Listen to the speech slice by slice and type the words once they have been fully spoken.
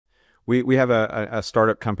we have a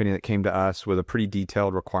startup company that came to us with a pretty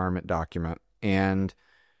detailed requirement document. And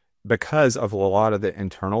because of a lot of the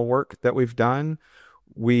internal work that we've done,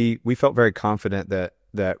 we felt very confident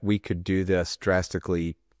that we could do this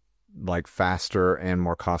drastically like faster and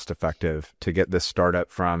more cost effective to get this startup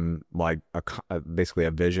from like basically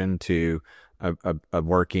a vision to a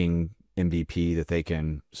working MVP that they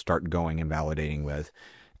can start going and validating with.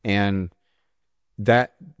 And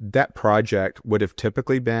that project would have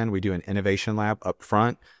typically been, we do an innovation lab up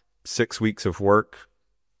front, 6 weeks of work,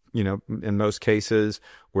 in most cases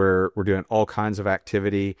where we're doing all kinds of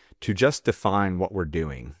activity to just define what we're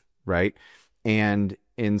doing, right? And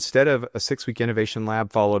instead of a 6-week innovation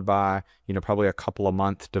lab followed by, probably a couple of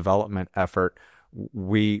month development effort,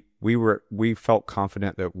 we felt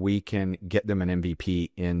confident that we can get them an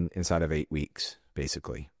MVP inside of 8 weeks,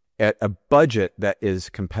 basically, at a budget that is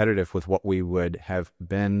competitive with what we would have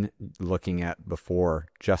been looking at before,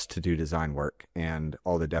 just to do design work and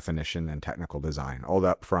all the definition and technical design, all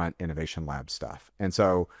the upfront innovation lab stuff. And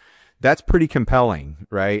so that's pretty compelling,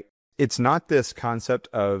 right? It's not this concept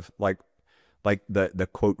of like the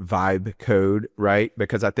quote vibe code, right?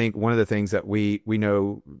 Because I think one of the things that we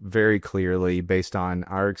know very clearly based on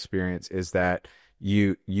our experience is that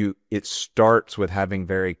it starts with having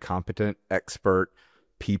very competent, expert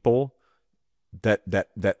people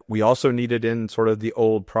that we also needed in sort of the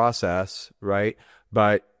old process, right?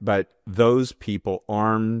 But those people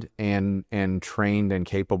armed and trained and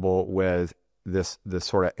capable with this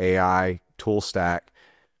sort of AI tool stack,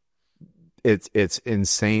 it's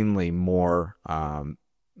insanely more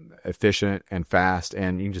efficient and fast,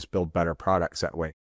 and you can just build better products that way.